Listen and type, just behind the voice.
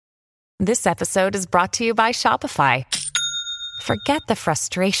This episode is brought to you by Shopify. Forget the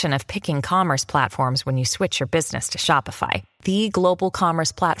frustration of picking commerce platforms when you switch your business to Shopify, the global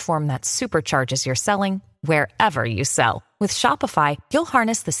commerce platform that supercharges your selling wherever you sell. With Shopify, you'll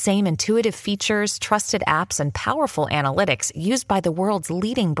harness the same intuitive features, trusted apps, and powerful analytics used by the world's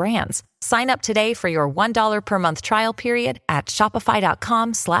leading brands. Sign up today for your $1 per month trial period at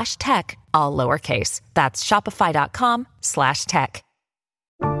shopify.com/tech, all lowercase. That's shopify.com/tech.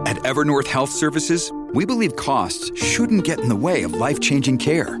 At Evernorth Health Services, we believe costs shouldn't get in the way of life-changing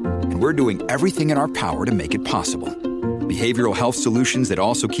care, and we're doing everything in our power to make it possible. Behavioral health solutions that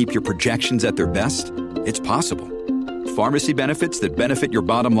also keep your projections at their best? It's possible. Pharmacy benefits that benefit your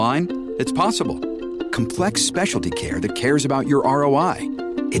bottom line? It's possible. Complex specialty care that cares about your ROI?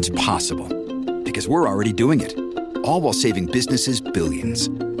 It's possible. Because we're already doing it. All while saving businesses billions.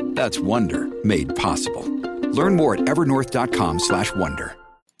 That's Wonder made possible. Learn more at evernorth.com/wonder.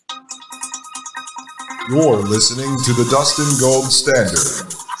 You're listening to the Dustin Gold Standard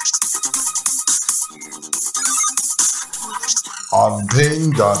on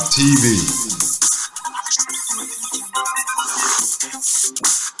Pain.tv.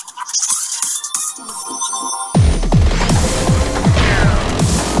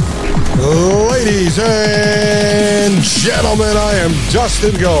 Ladies and gentlemen, I am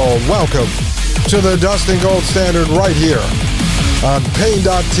Dustin Gold. Welcome to the Dustin Gold Standard right here on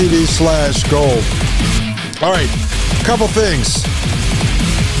Pain.tv/gold. All right, a couple things.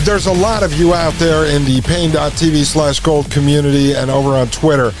 There's a lot of you out there in the Pain.tv/gold community and over on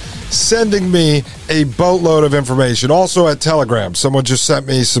Twitter sending me a boatload of information. Also at Telegram, someone just sent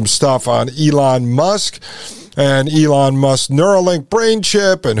me some stuff on Elon Musk and Elon Musk's Neuralink brain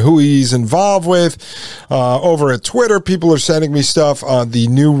chip and who he's involved with. Over at Twitter, people are sending me stuff on the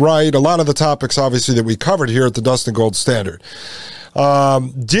new right. A lot of the topics, obviously, that we covered here at the Dustin Gold Standard.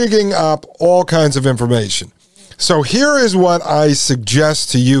 Digging up all kinds of information. So here is what I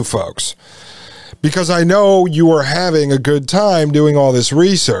suggest to you folks, because I know you are having a good time doing all this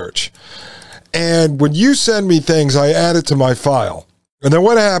research. And when you send me things, I add it to my file. And then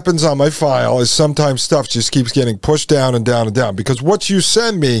what happens on my file is sometimes stuff just keeps getting pushed down and down and down, because what you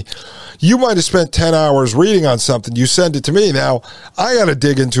send me, you might have spent 10 hours reading on something. You send it to me. Now, I got to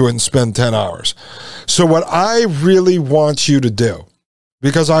dig into it and spend 10 hours. So what I really want you to do,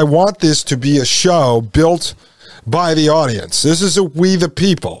 because I want this to be a show built by the audience. This is a We the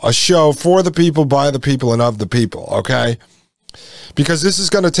People, a show for the people, by the people, and of the people, okay? Because this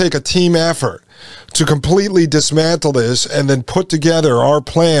is going to take a team effort to completely dismantle this and then put together our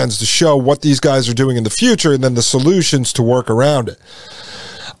plans to show what these guys are doing in the future and then the solutions to work around it.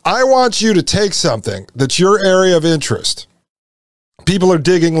 I want you to take something that's your area of interest. People are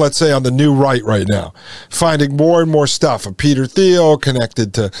digging, let's say, on the new right now, finding more and more stuff of Peter Thiel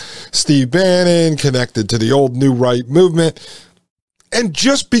connected to Steve Bannon, connected to the old new right movement, and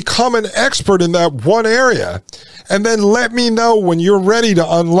just become an expert in that one area. And then let me know when you're ready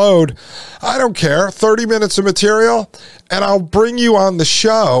to unload, I don't care, 30 minutes of material, and I'll bring you on the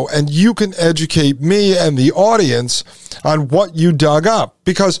show and you can educate me and the audience on what you dug up.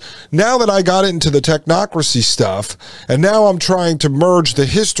 Because now that I got into the technocracy stuff, and now I'm trying to merge the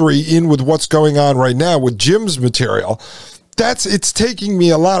history in with what's going on right now with Jim's material, it's taking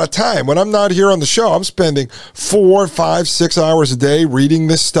me a lot of time. When I'm not here on the show, I'm spending 4, 5, 6 hours a day reading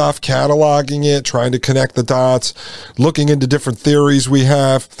this stuff, cataloging it, trying to connect the dots, looking into different theories we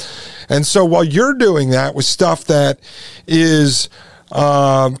have. And so while you're doing that with stuff that is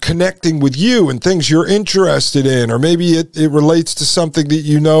connecting with you and things you're interested in, or maybe it relates to something that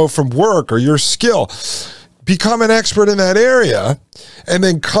you know from work or your skill, become an expert in that area, and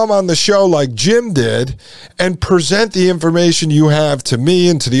then come on the show like Jim did and present the information you have to me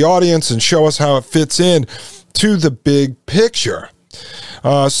and to the audience and show us how it fits in to the big picture.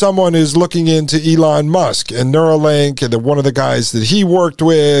 Someone is looking into Elon Musk and Neuralink and one of the guys that he worked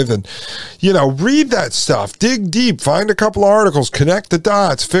with, and, read that stuff, dig deep, find a couple of articles, connect the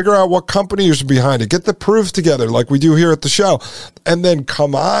dots, figure out what companies are behind it, get the proof together like we do here at the show, and then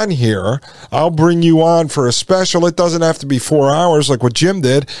come on here. I'll bring you on for a special. It doesn't have to be 4 hours like what Jim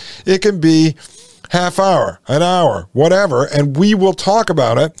did. It can be half hour, an hour, whatever, and we will talk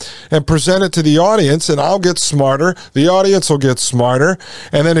about it and present it to the audience, and I'll get smarter, the audience will get smarter,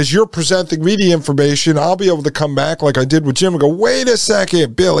 and then as you're presenting me the information, I'll be able to come back like I did with Jim and go, wait a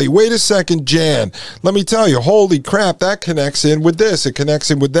second, Billy, wait a second, Jan, let me tell you, holy crap, that connects in with this, it connects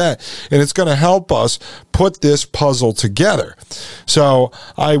in with that, and it's going to help us put this puzzle together. So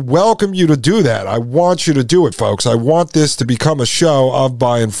I welcome you to do that. I want you to do it, folks. I want this to become a show of,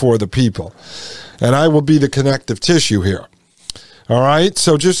 by, and for the people. And I will be the connective tissue here. All right,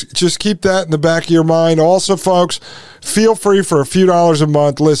 so just keep that in the back of your mind. Also, folks, feel free for a few dollars a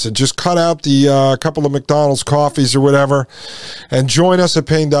month. Listen, just cut out the couple of McDonald's coffees or whatever and join us at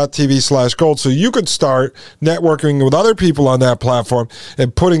Pain.tv/gold so you could start networking with other people on that platform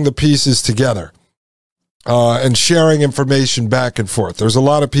and putting the pieces together. And sharing information back and forth. There's a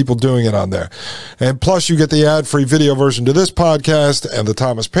lot of people doing it on there. And plus, you get the ad-free video version to this podcast and the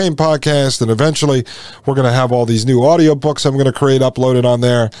Thomas Paine podcast. And eventually, we're going to have all these new audiobooks I'm going to create uploaded on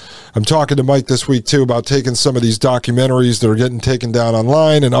there. I'm talking to Mike this week, too, about taking some of these documentaries that are getting taken down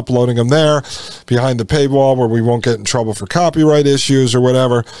online and uploading them there behind the paywall where we won't get in trouble for copyright issues or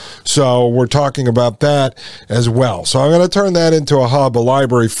whatever. So we're talking about that as well. So I'm going to turn that into a hub, a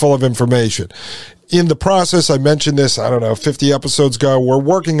library full of information. In the process, I mentioned this, 50 episodes ago, we're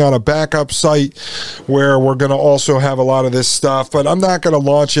working on a backup site where we're going to also have a lot of this stuff, but I'm not going to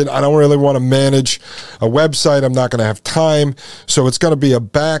launch it. I don't really want to manage a website. I'm not going to have time. So it's going to be a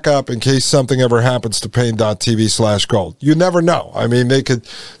backup in case something ever happens to Pain.tv/gold. You never know. I mean, they could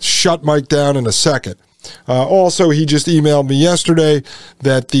shut Mike down in a second. Also, he just emailed me yesterday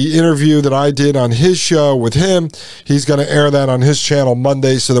that the interview that I did on his show with him, he's going to air that on his channel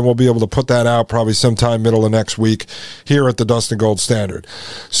Monday, so then we'll be able to put that out probably sometime middle of next week here at the Dustin Gold Standard.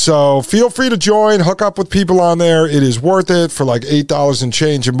 So feel free to join, hook up with people on there. It is worth it for like $8 and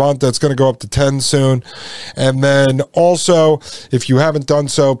change a month. That's going to go up to $10 soon. And then also, if you haven't done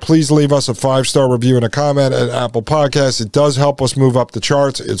so, please leave us a 5-star review and a comment at Apple Podcasts. It does help us move up the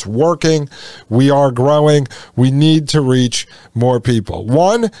charts. It's working. We are growing. We need to reach more people.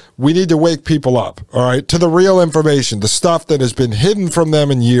 One, we need to wake people up, all right, to the real information, the stuff that has been hidden from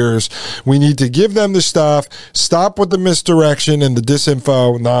them in years. We need to give them the stuff, stop with the misdirection and the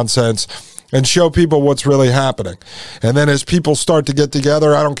disinfo nonsense, and show people what's really happening. And then as people start to get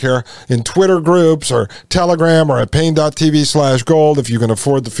together, I don't care, in Twitter groups or Telegram or at Pain.tv/gold, if you can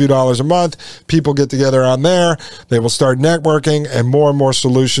afford the few dollars a month, people get together on there. They will start networking, and more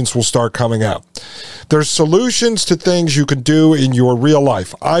solutions will start coming out. There's solutions to things you can do in your real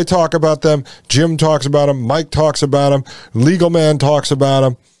life. I talk about them. Jim talks about them. Mike talks about them. Legal Man talks about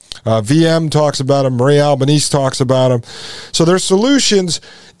them. VM talks about them. Marie Albanese talks about them. So there's solutions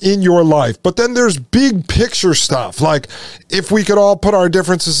in your life. But then there's big picture stuff. Like if we could all put our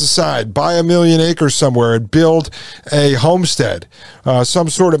differences aside, buy 1 million acres somewhere and build a homestead, some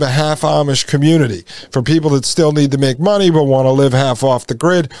sort of a half Amish community for people that still need to make money but want to live half off the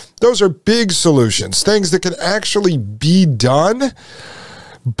grid. Those are big solutions, things that can actually be done.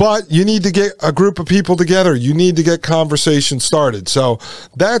 But you need to get a group of people together. You need to get conversations started. So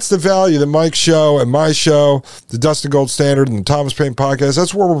that's the value that Mike's show and my show, the Dustin Gold Standard and the Thomas Paine podcast,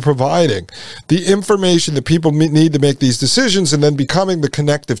 that's where we're providing the information that people need to make these decisions and then becoming the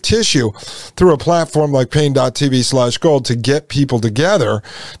connective tissue through a platform like Pain.tv/gold to get people together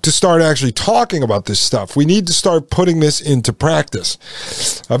to start actually talking about this stuff. We need to start putting this into practice.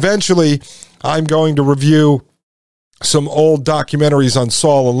 Eventually, I'm going to review some old documentaries on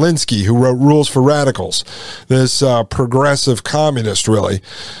Saul Alinsky, who wrote Rules for Radicals, this progressive communist, really.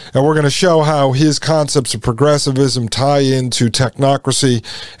 And we're going to show how his concepts of progressivism tie into technocracy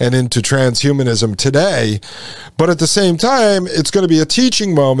and into transhumanism today. But at the same time, it's going to be a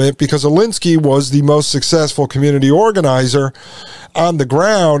teaching moment because Alinsky was the most successful community organizer on the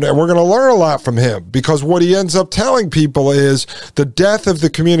ground, and we're going to learn a lot from him because what he ends up telling people is the death of the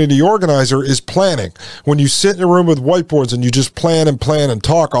community organizer is planning. When you sit in a room with whiteboards and you just plan and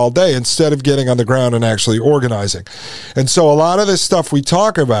talk all day instead of getting on the ground and actually organizing. And so a lot of this stuff we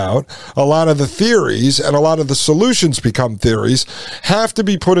talk about, a lot of the theories and a lot of the solutions become theories, have to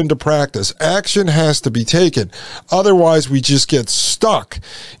be put into practice. Action has to be taken. Otherwise, we just get stuck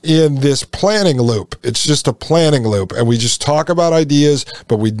in this planning loop. It's just a planning loop, and we just talk about ideas,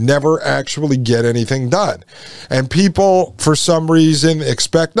 but we never actually get anything done. And people, for some reason,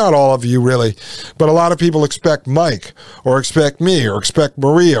 expect, not all of you really, but a lot of people expect Mike, or expect me, or expect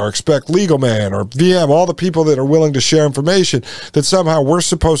Maria, or expect Legal Man, or VM, all the people that are willing to share information, that somehow we're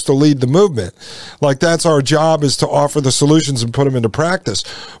supposed to lead the movement. Like that's our job, is to offer the solutions and put them into practice.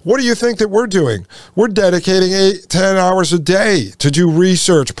 What do you think that we're doing? We're dedicating 8-10 hours a day to do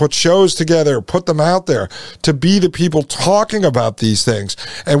research, put shows together, put them out there, to be the people talking about these things.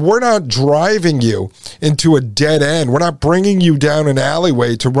 And we're not driving you into a dead end. We're not bringing you down an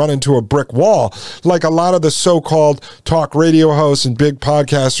alleyway to run into a brick wall like a lot of the so-called talk radio hosts and big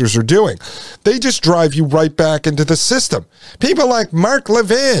podcasters are doing. They just drive you right back into the system. People like Mark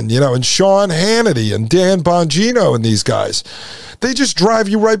Levin, and Sean Hannity and Dan Bongino and these guys, they just drive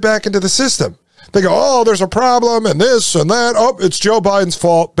you right back into the system. They go, oh, there's a problem and this and that. Oh, it's Joe Biden's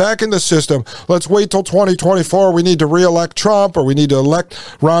fault. Back in the system. Let's wait till 2024. We need to reelect Trump or we need to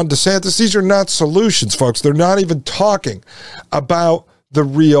elect Ron DeSantis. These are not solutions, folks. They're not even talking about the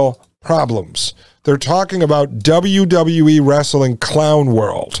real problems. They're talking about WWE wrestling clown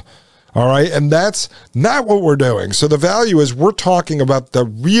world. All right. And that's not what we're doing. So the value is we're talking about the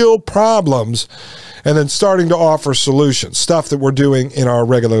real problems and then starting to offer solutions, stuff that we're doing in our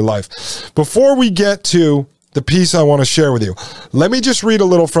regular life. Before we get to the piece I want to share with you, let me just read a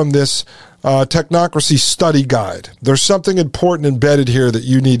little from this Technocracy study guide. There's something important embedded here that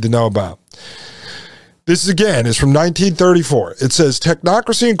you need to know about. This, again, is from 1934. It says,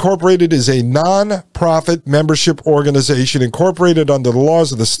 Technocracy Incorporated is a non-profit membership organization incorporated under the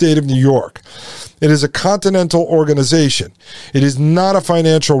laws of the state of New York. It is a continental organization. It is not a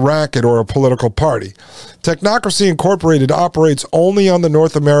financial racket or a political party. Technocracy Incorporated operates only on the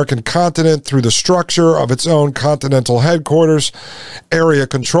North American continent through the structure of its own continental headquarters, area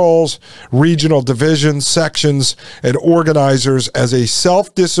controls, regional divisions, sections, and organizers as a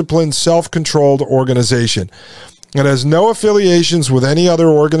self-disciplined, self-controlled organization. It has no affiliations with any other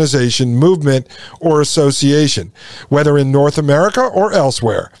organization, movement, or association, whether in North America or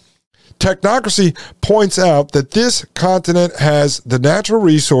elsewhere. Technocracy points out that this continent has the natural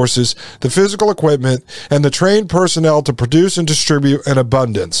resources, the physical equipment, and the trained personnel to produce and distribute in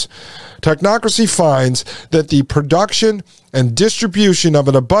abundance. Technocracy finds that the production and distribution of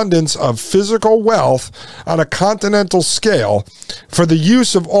an abundance of physical wealth on a continental scale for the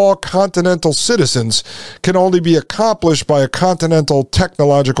use of all continental citizens can only be accomplished by a continental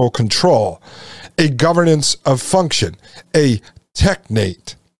technological control, a governance of function, a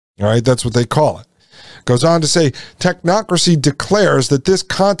technate. All right, that's what they call it. Goes on to say, Technocracy declares that this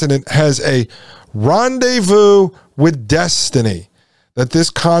continent has a rendezvous with destiny, that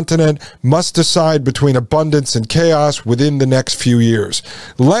this continent must decide between abundance and chaos within the next few years.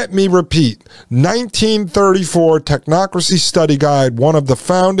 Let me repeat, 1934 Technocracy Study Guide, one of the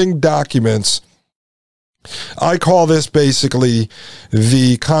founding documents. I call this basically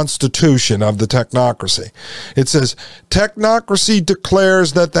the constitution of the technocracy. It says, Technocracy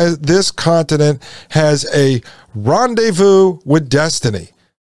declares that this continent has a rendezvous with destiny.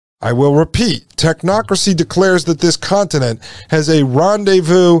 I will repeat, Technocracy declares that this continent has a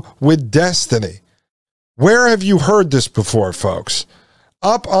rendezvous with destiny. Where have you heard this before, folks?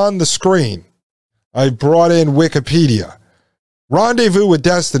 Up on the screen, I've brought in Wikipedia. Rendezvous with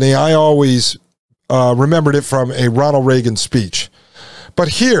destiny, I always remembered it from a Ronald Reagan speech. But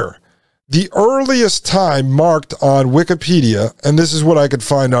here, the earliest time marked on Wikipedia, and this is what I could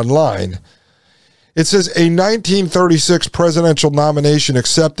find online, it says a 1936 presidential nomination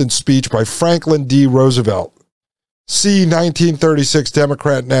acceptance speech by Franklin D. Roosevelt. See 1936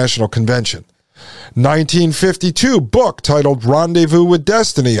 Democrat National Convention. 1952 book titled Rendezvous with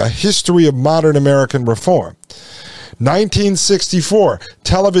Destiny, A History of Modern American Reform. 1964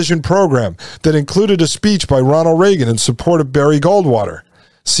 television program that included a speech by Ronald Reagan in support of Barry Goldwater.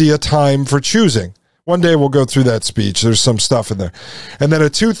 See A Time for Choosing. One day we'll go through that speech. There's some stuff in there. And then a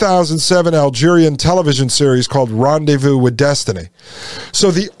 2007 Algerian television series called Rendezvous with Destiny.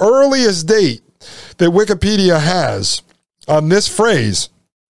 So the earliest date that Wikipedia has on this phrase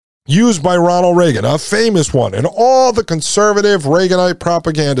used by Ronald Reagan, a famous one, and all the conservative Reaganite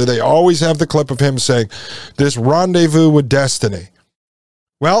propaganda, they always have the clip of him saying, this rendezvous with destiny.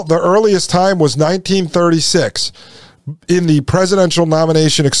 Well, the earliest time was 1936 in the presidential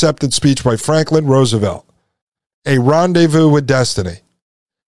nomination acceptance speech by Franklin Roosevelt. A rendezvous with destiny.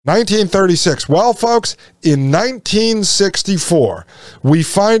 1936. Well, folks, in 1964, we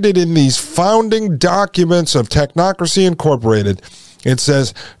find it in these founding documents of Technocracy Incorporated. It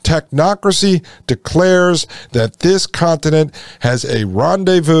says, Technocracy declares that this continent has a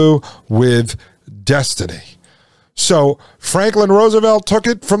rendezvous with destiny. So Franklin Roosevelt took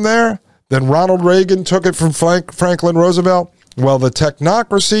it from there. Then Ronald Reagan took it from Franklin Roosevelt. Well, the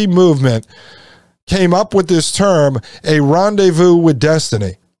Technocracy movement came up with this term, a rendezvous with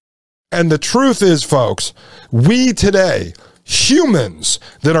destiny. And the truth is, folks, we today, humans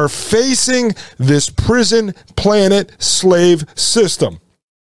that are facing this prison planet slave system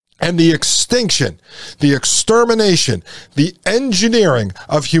and the extinction, the extermination, the engineering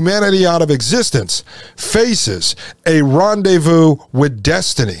of humanity out of existence faces a rendezvous with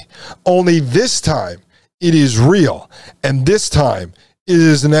destiny. Only this time it is real, and this time it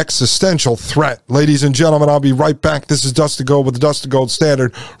is an existential threat. Ladies and gentlemen, I'll be right back. This is Dustin Gold with the Dustin Gold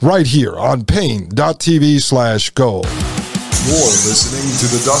Standard right here on Pain.tv/gold. You're listening to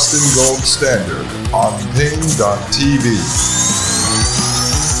the Dustin Gold Standard on Pain.tv.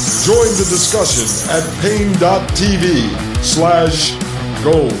 Join the discussion at pain.tv/gold.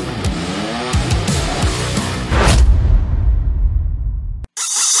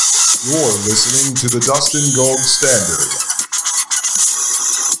 You're listening to the Dustin Gold Standard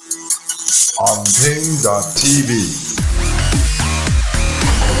on pain.tv.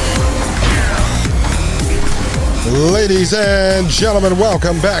 Ladies and gentlemen,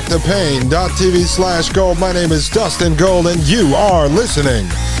 welcome back to pain.tv/gold. My name is Dustin Gold, and you are listening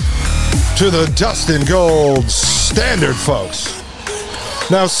to the Dustin Gold Standard, folks.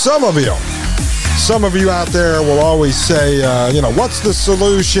 Now, some of you out there will always say, what's the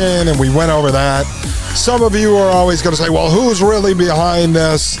solution? And we went over that. Some of you are always going to say, well, who's really behind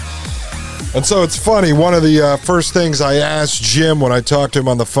this? And so it's funny. One of the first things I asked Jim when I talked to him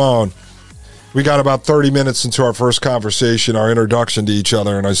on the phone, we got about 30 minutes into our first conversation, our introduction to each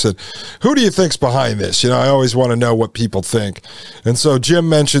other, and I said, who do you think's behind this? I always want to know what people think. And so Jim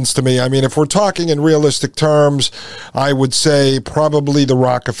mentions to me, if we're talking in realistic terms, I would say probably the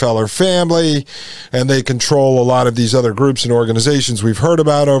Rockefeller family, and they control a lot of these other groups and organizations we've heard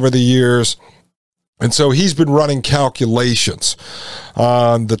about over the years. And so he's been running calculations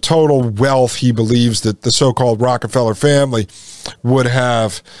on the total wealth he believes that the so-called Rockefeller family would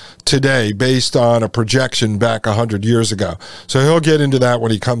have today based on a projection back 100 years ago. So he'll get into that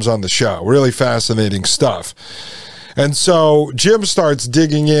when he comes on the show. Really fascinating stuff. And so Jim starts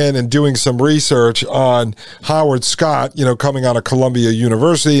digging in and doing some research on Howard Scott, coming out of Columbia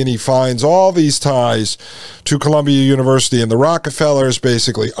University, and he finds all these ties to Columbia University and the Rockefellers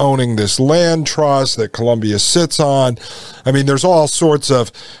basically owning this land trust that Columbia sits on. There's all sorts of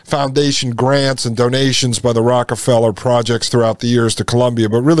foundation grants and donations by the Rockefeller projects throughout the years to Columbia,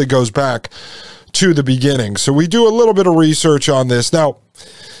 but really goes back to the beginning. So we do a little bit of research on this. Now,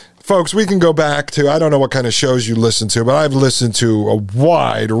 folks, we can go back to, I don't know what kind of shows you listen to, but I've listened to a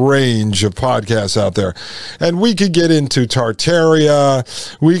wide range of podcasts out there. And we could get into Tartaria.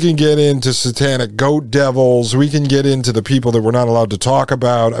 We can get into satanic goat devils. We can get into the people that we're not allowed to talk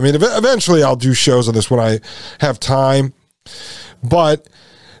about. Eventually I'll do shows on this when I have time. But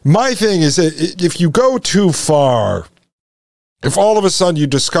my thing is that if you go too far, if all of a sudden you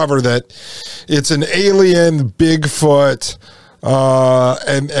discover that it's an alien Bigfoot,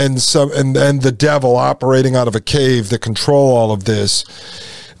 and the devil operating out of a cave that control all of this,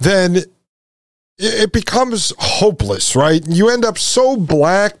 then it becomes hopeless, right? You end up so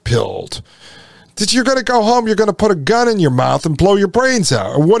black-pilled that you're going to go home, you're going to put a gun in your mouth and blow your brains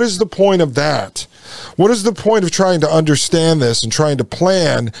out. And what is the point of that? What is the point of trying to understand this and trying to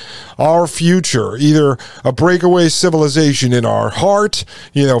plan our future, either a breakaway civilization in our heart,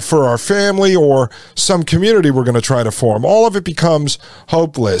 for our family, or some community we're going to try to form? All of it becomes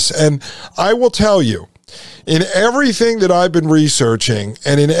hopeless. And I will tell you, in everything that I've been researching,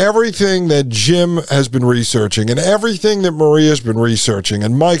 and in everything that Jim has been researching, and everything that Maria's been researching,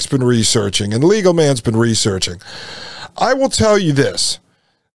 and Mike's been researching, and Legal Man's been researching, I will tell you this.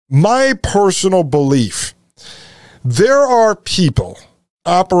 My personal belief, there are people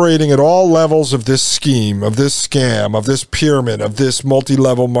operating at all levels of this scheme, of this scam, of this pyramid, of this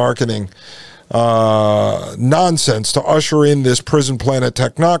multi-level marketing nonsense to usher in this prison planet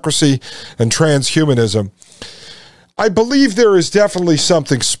technocracy and transhumanism. I believe there is definitely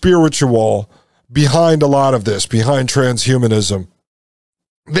something spiritual behind a lot of this, behind transhumanism.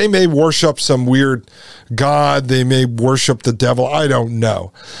 They may worship some weird god. They may worship the devil. I don't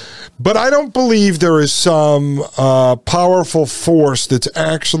know. But I don't believe there is some powerful force that's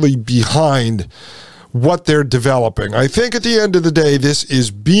actually behind what they're developing. I think at the end of the day, this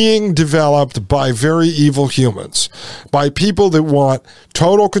is being developed by very evil humans, by people that want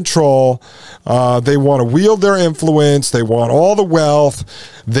total control. They want to wield their influence. They want all the wealth.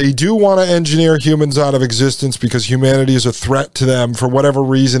 They do want to engineer humans out of existence because humanity is a threat to them. For whatever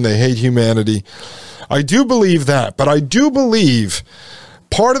reason, they hate humanity. I do believe that, but I do believe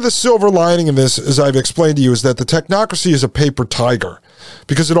part of the silver lining in this, as I've explained to you, is that the technocracy is a paper tiger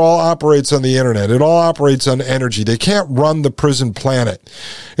because it all operates on the internet. It all operates on energy. They can't run the prison planet.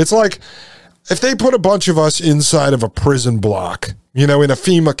 It's like if they put a bunch of us inside of a prison block, in a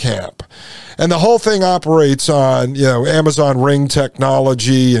FEMA camp, and the whole thing operates on, Amazon Ring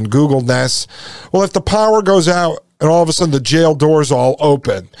technology and Google Nest. Well, if the power goes out and all of a sudden the jail doors all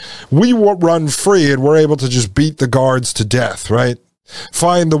open, we run free and we're able to just beat the guards to death, right?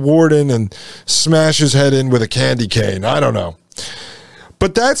 Find the warden and smash his head in with a candy cane. I don't know.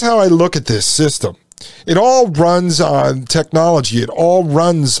 But that's how I look at this system. It all runs on technology. It all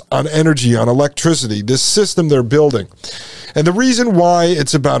runs on energy, on electricity, this system they're building. And the reason why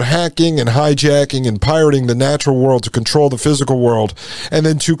it's about hacking and hijacking and pirating the natural world to control the physical world and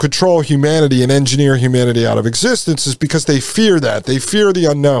then to control humanity and engineer humanity out of existence is because they fear that. They fear the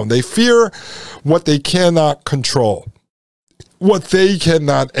unknown. They fear what they cannot control, what they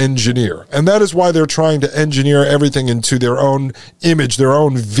cannot engineer. And that is why they're trying to engineer everything into their own image, their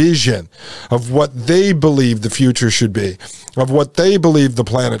own vision of what they believe the future should be, of what they believe the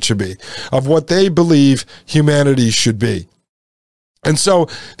planet should be, of what they believe humanity should be. And so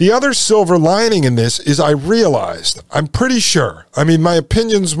the other silver lining in this is I realized, I'm pretty sure, I mean, my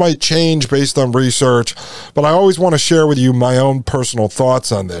opinions might change based on research, but I always want to share with you my own personal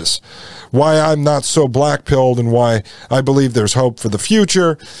thoughts on this, why I'm not so black-pilled and why I believe there's hope for the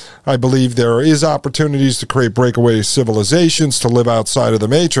future. I believe there is opportunities to create breakaway civilizations, to live outside of the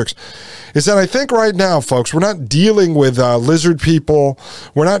matrix, is that I think right now, folks, we're not dealing with lizard people.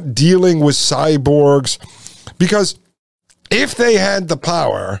 We're not dealing with cyborgs, because if they had the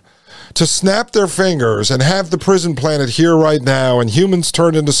power to snap their fingers and have the prison planet here right now and humans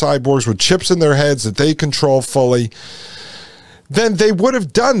turned into cyborgs with chips in their heads that they control fully, then they would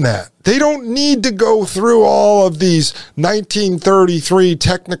have done that. They don't need to go through all of these 1933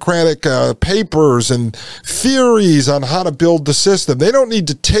 technocratic papers and theories on how to build the system. They don't need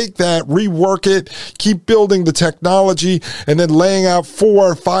to take that, rework it, keep building the technology, and then laying out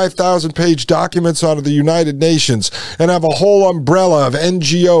 4,000 or 5,000 page documents out of the United Nations and have a whole umbrella of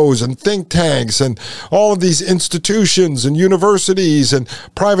NGOs and think tanks and all of these institutions and universities and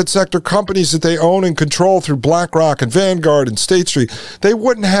private sector companies that they own and control through BlackRock and Vanguard and State Street. They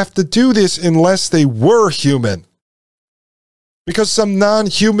wouldn't have to do this unless they were human. Because some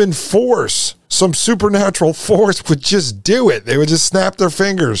non-human force, some supernatural force would just do it. They would just snap their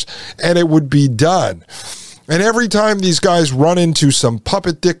fingers and it would be done. And every time these guys run into some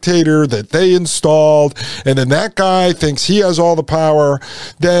puppet dictator that they installed, and then that guy thinks he has all the power,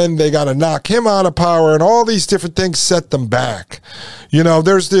 then they got to knock him out of power, and all these different things set them back. You know,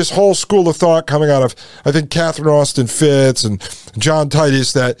 there's this whole school of thought coming out of, I think, Catherine Austin Fitts and John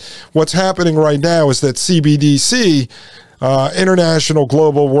Titus, that what's happening right now is that CBDC, international,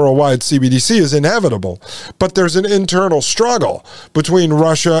 global, worldwide CBDC is inevitable. But there's an internal struggle between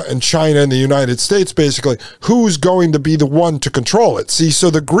Russia and China and the United States, basically. Who's going to be the one to control it? See, so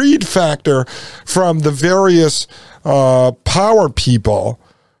the greed factor from the various power people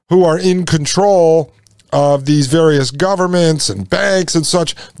who are in control of these various governments and banks and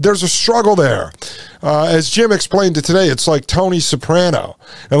such, there's a struggle there. As Jim explained it today, it's like Tony Soprano.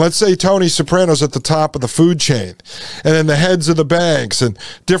 And let's say Tony Soprano's at the top of the food chain. And then the heads of the banks and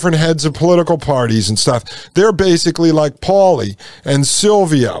different heads of political parties and stuff, they're basically like Paulie and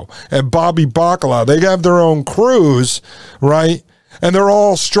Silvio and Bobby Bacala. They have their own crews, right? And they're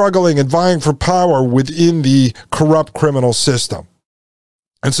all struggling and vying for power within the corrupt criminal system.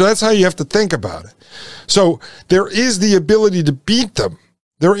 And so that's how you have to think about it. So there is the ability to beat them.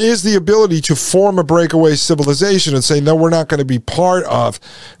 There is the ability to form a breakaway civilization and say, no, we're not going to be part of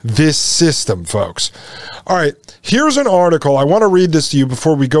this system, folks. All right, here's an article. I want to read this to you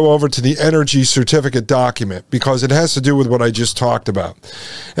before we go over to the energy certificate document, because it has to do with what I just talked about.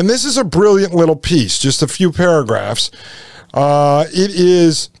 And this is a brilliant little piece, just a few paragraphs. It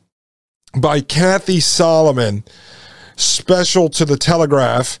is by Kathy Solomon, special to the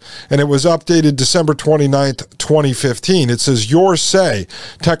Telegraph, and it was updated December 29th, 2015. It says, "Your say,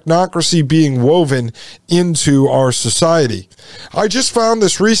 technocracy being woven into our society." I just found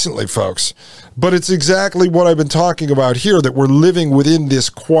this recently, folks, but it's exactly what I've been talking about here, that we're living within this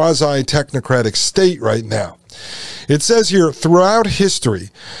quasi-technocratic state right now. It says here, throughout history,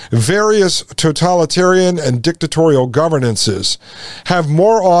 various totalitarian and dictatorial governances have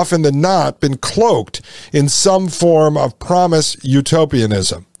more often than not been cloaked in some form of promise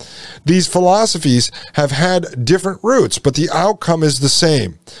utopianism. These philosophies have had different roots, but the outcome is the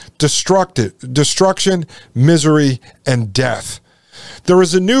same: destruction, misery, and death. There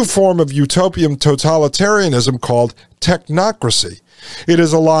is a new form of utopian totalitarianism called technocracy. It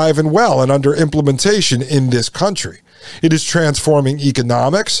is alive and well and under implementation in this country. It is transforming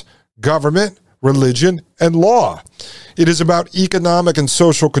economics, government, religion, and law. It is about economic and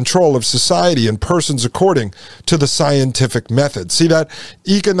social control of society and persons according to the scientific method. See that?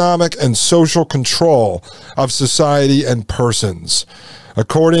 Economic and social control of society and persons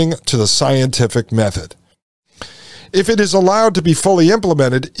according to the scientific method. If it is allowed to be fully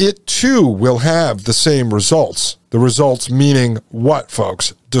implemented, it too will have the same results. The results meaning what,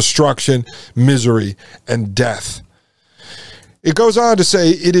 folks? Destruction, misery, and death. It goes on to say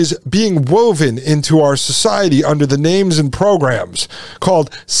it is being woven into our society under the names and programs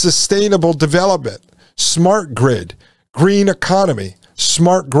called sustainable development, smart grid, green economy,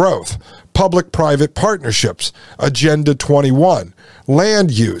 smart growth, public-private partnerships, Agenda 21,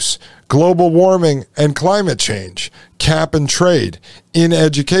 land use, global warming and climate change, cap and trade, in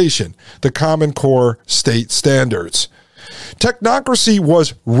education, the Common Core state standards. Technocracy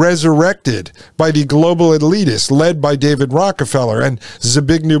was resurrected by the global elitists led by David Rockefeller and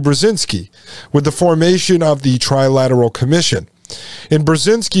Zbigniew Brzezinski with the formation of the Trilateral Commission. In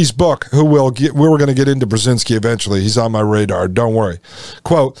Brzezinski's book, we're going to get into Brzezinski eventually. He's on my radar. Don't worry.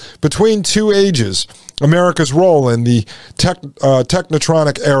 Quote, between two ages, America's role in the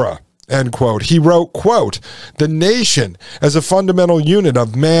technotronic era, end quote. He wrote, quote, the nation as a fundamental unit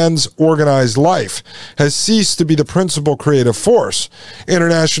of man's organized life has ceased to be the principal creative force.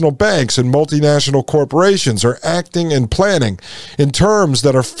 International banks and multinational corporations are acting and planning in terms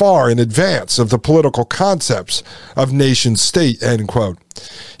that are far in advance of the political concepts of nation state, end quote.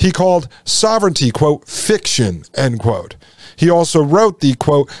 He called sovereignty, quote, fiction, end quote. He also wrote the,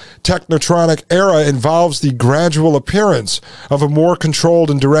 quote, technotronic era involves the gradual appearance of a more controlled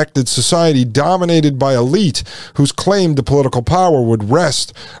and directed society dominated by elite whose claim to political power would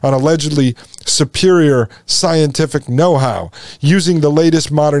rest on allegedly superior scientific know-how, using the latest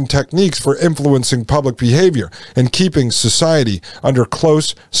modern techniques for influencing public behavior and keeping society under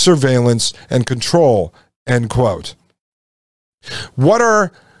close surveillance and control, end quote.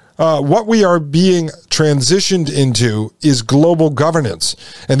 What we are being transitioned into is global governance,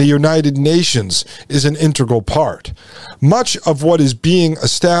 and the United Nations is an integral part. Much of what is being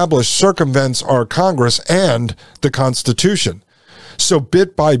established circumvents our Congress and the Constitution. So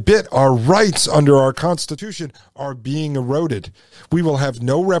bit by bit, our rights under our Constitution are being eroded. We will have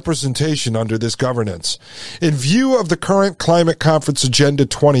no representation under this governance. In view of the current Climate Conference Agenda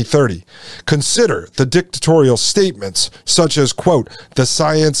 2030, consider the dictatorial statements such as, quote, the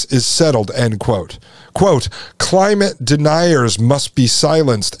science is settled, end quote. Quote, climate deniers must be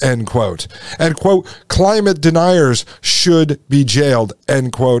silenced, end quote. And, quote, climate deniers should be jailed,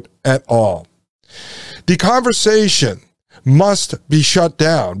 end quote, at all. The conversation must be shut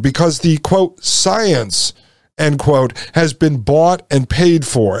down because the, quote, science, end quote, has been bought and paid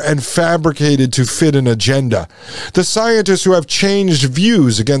for and fabricated to fit an agenda. The scientists who have changed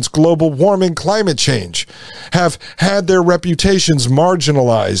views against global warming climate change have had their reputations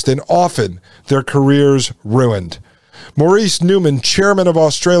marginalized and often their careers ruined. Maurice Newman, chairman of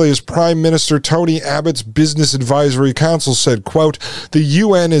Australia's Prime Minister Tony Abbott's Business Advisory Council, said, quote, the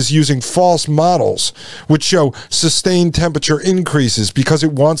UN is using false models which show sustained temperature increases because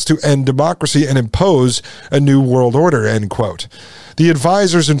it wants to end democracy and impose a new world order, end quote. The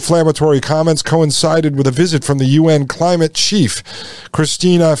advisor's inflammatory comments coincided with a visit from the UN climate chief,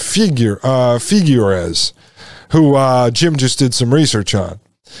 Cristina Figueres, who Jim just did some research on.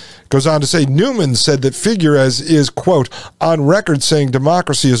 Goes on to say, Newman said that Figueres is, quote, on record saying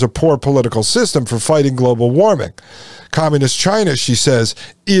democracy is a poor political system for fighting global warming. Communist China, she says,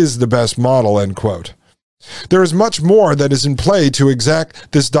 is the best model, end quote. There is much more that is in play to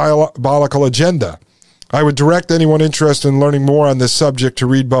exact this diabolical agenda. I would direct anyone interested in learning more on this subject to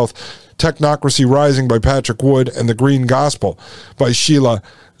read both Technocracy Rising by Patrick Wood and The Green Gospel by Sheila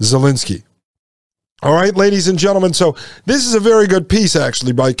Zielinski. All right, ladies and gentlemen, so this is a very good piece,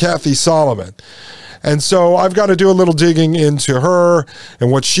 actually, by Kathy Solomon. And so I've got to do a little digging into her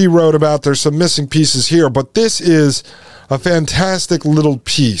and what she wrote about. There's some missing pieces here, but this is a fantastic little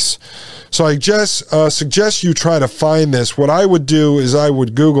piece. So I just suggest you try to find this. What I would do is I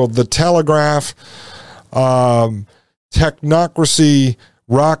would Google The Telegraph, Technocracy,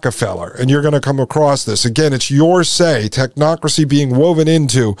 Rockefeller, and you're going to come across this. Again, it's your say, technocracy being woven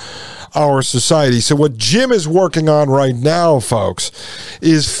into our society. So what Jim is working on right now, folks,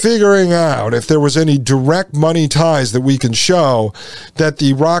 is figuring out if there was any direct money ties that we can show that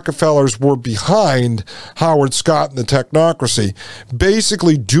the Rockefellers were behind Howard Scott and the technocracy,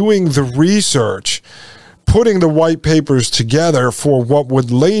 basically doing the research, putting the white papers together for what would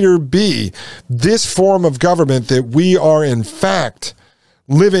later be this form of government that we are, in fact,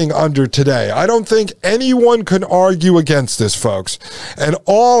 living under today. I don't think anyone can argue against this, folks. And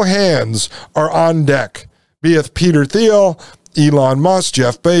all hands are on deck, be it Peter Thiel, Elon Musk,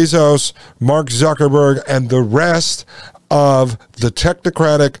 Jeff Bezos, Mark Zuckerberg, and the rest of the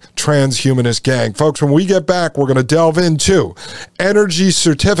technocratic transhumanist gang. Folks, when we get back, we're going to delve into energy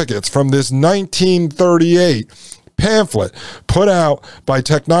certificates from this 1938 pamphlet put out by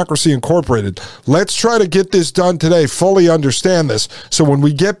Technocracy Incorporated. Let's try to get this done today, fully understand this, so when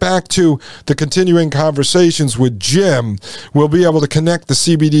we get back to the continuing conversations with Jim, we'll be able to connect the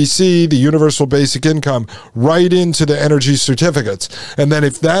CBDC, the Universal Basic Income, right into the energy certificates. And then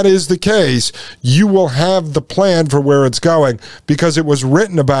if that is the case, you will have the plan for where it's going, because it was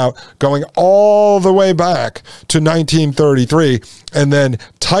written about going all the way back to 1933 and then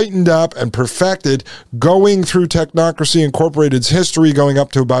tightened up and perfected going through Technocracy Incorporated's history going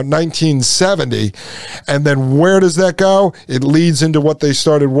up to about 1970. And then where does that go? It leads into what they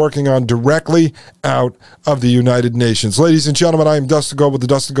started working on directly out of the United Nations. Ladies and gentlemen, I am Dustin Gold with the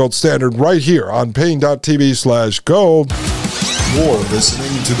Dustin Gold Standard right here on Paine.tv/gold. You're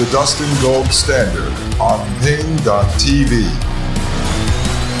listening to the Dustin Gold Standard on Paine.tv.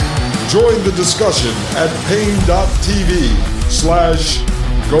 Join the discussion at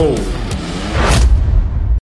Paine.tv/gold.